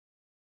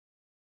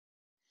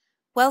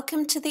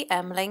Welcome to the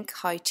mlink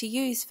How to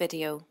Use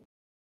video.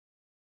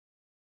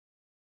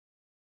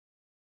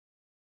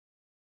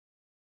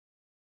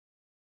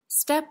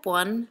 Step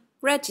 1.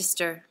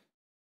 Register.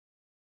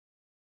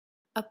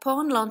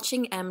 Upon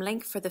launching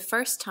mlink for the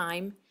first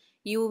time,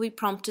 you will be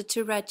prompted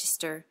to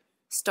register,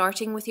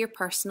 starting with your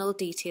personal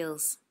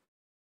details.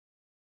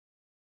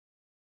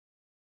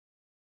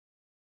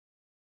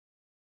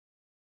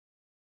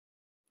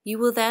 You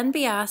will then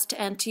be asked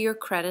to enter your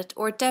credit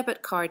or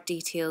debit card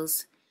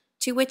details,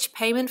 to which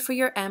payment for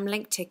your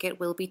mlink ticket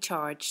will be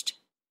charged.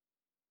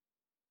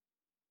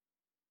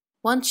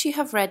 Once you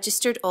have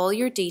registered all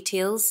your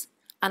details,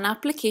 an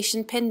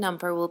application PIN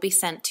number will be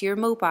sent to your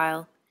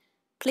mobile.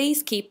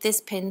 Please keep this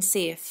PIN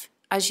safe,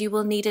 as you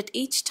will need it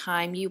each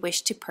time you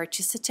wish to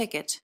purchase a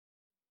ticket.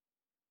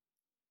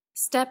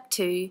 Step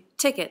 2.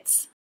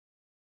 Tickets.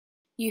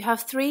 You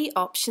have three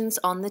options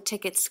on the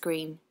ticket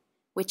screen,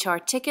 which are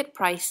ticket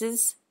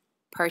prices,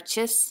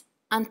 purchase,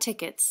 and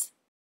tickets.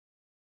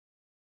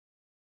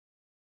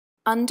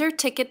 Under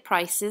ticket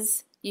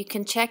prices, you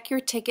can check your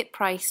ticket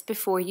price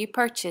before you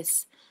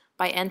purchase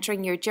by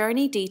entering your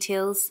journey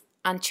details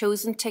and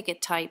chosen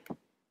ticket type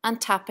and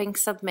tapping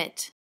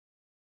Submit.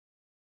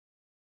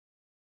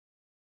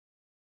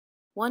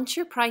 Once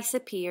your price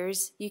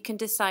appears, you can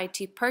decide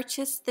to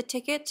purchase the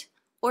ticket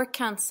or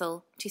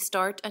cancel to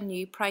start a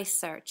new price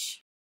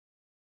search.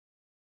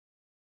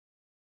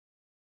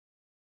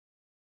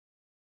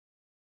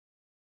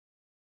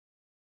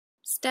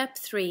 Step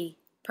 3.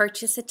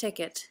 Purchase a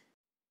ticket.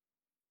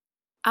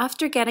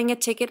 After getting a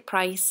ticket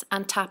price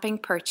and tapping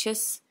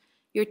Purchase,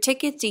 your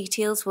ticket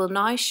details will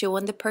now show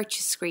on the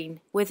purchase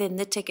screen within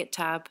the Ticket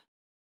tab.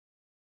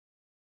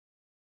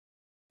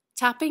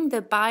 Tapping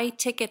the Buy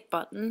Ticket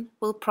button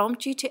will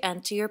prompt you to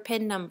enter your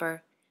PIN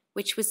number,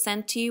 which was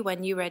sent to you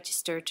when you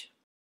registered.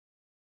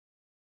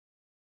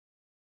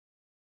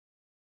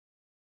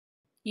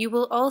 You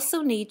will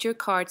also need your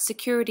card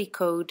security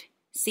code,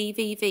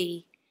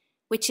 CVV,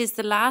 which is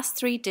the last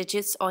 3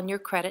 digits on your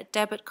credit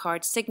debit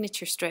card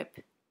signature strip.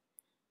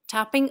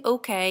 Tapping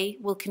OK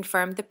will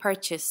confirm the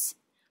purchase,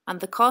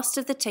 and the cost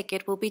of the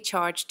ticket will be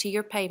charged to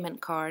your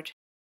payment card.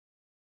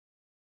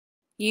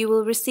 You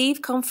will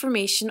receive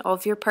confirmation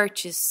of your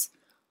purchase,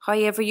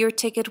 however your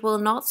ticket will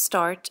not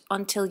start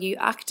until you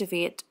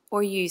activate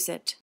or use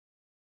it.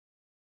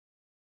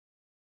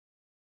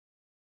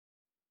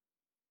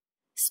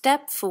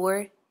 Step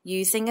 4.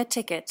 Using a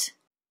ticket.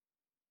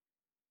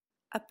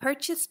 A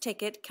purchase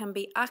ticket can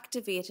be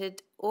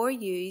activated or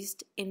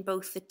used in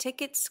both the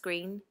ticket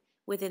screen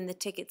within the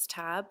Tickets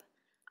tab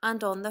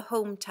and on the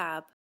Home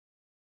tab.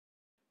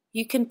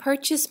 You can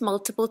purchase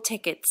multiple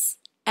tickets,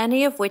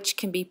 any of which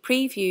can be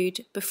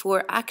previewed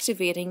before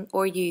activating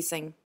or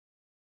using.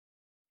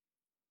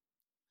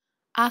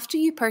 After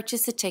you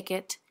purchase a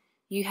ticket,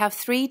 you have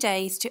 3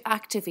 days to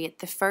activate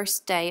the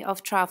first day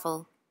of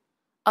travel.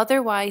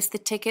 Otherwise, the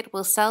ticket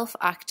will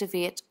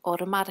self-activate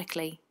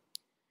automatically.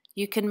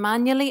 You can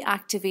manually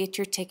activate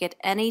your ticket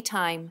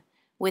anytime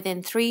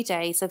within 3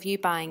 days of you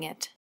buying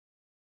it.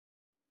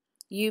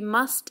 You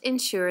must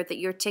ensure that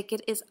your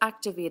ticket is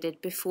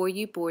activated before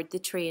you board the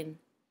train.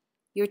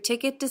 Your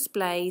ticket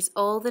displays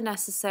all the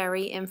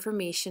necessary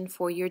information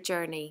for your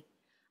journey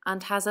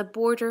and has a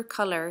border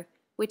colour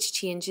which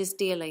changes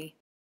daily.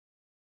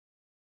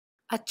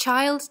 A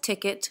child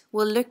ticket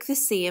will look the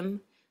same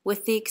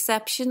with the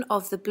exception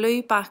of the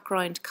blue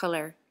background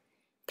colour.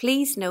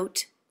 Please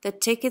note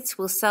that tickets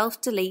will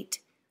self-delete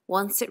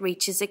once it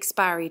reaches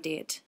expiry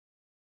date.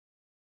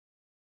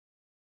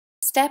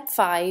 Step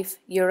 5.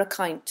 Your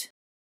account.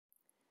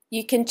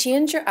 You can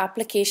change your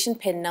application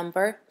PIN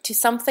number to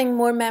something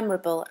more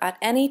memorable at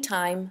any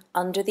time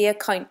under the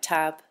Account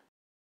tab.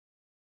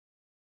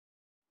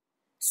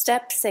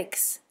 Step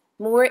 6.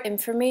 More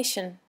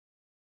information.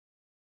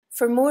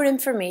 For more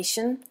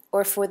information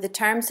or for the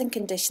terms and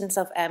conditions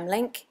of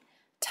mlink,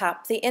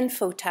 tap the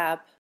Info tab.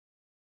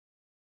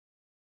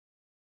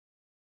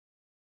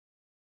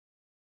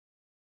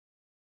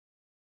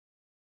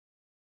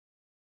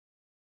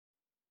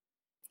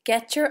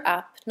 Get your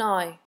app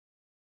now.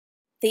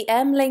 The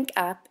mlink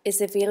app is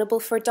available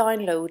for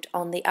download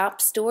on the App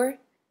Store,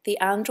 the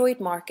Android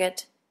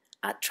market,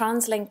 at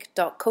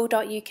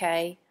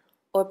translink.co.uk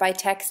or by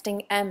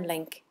texting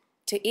mlink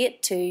to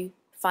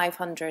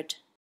 82500.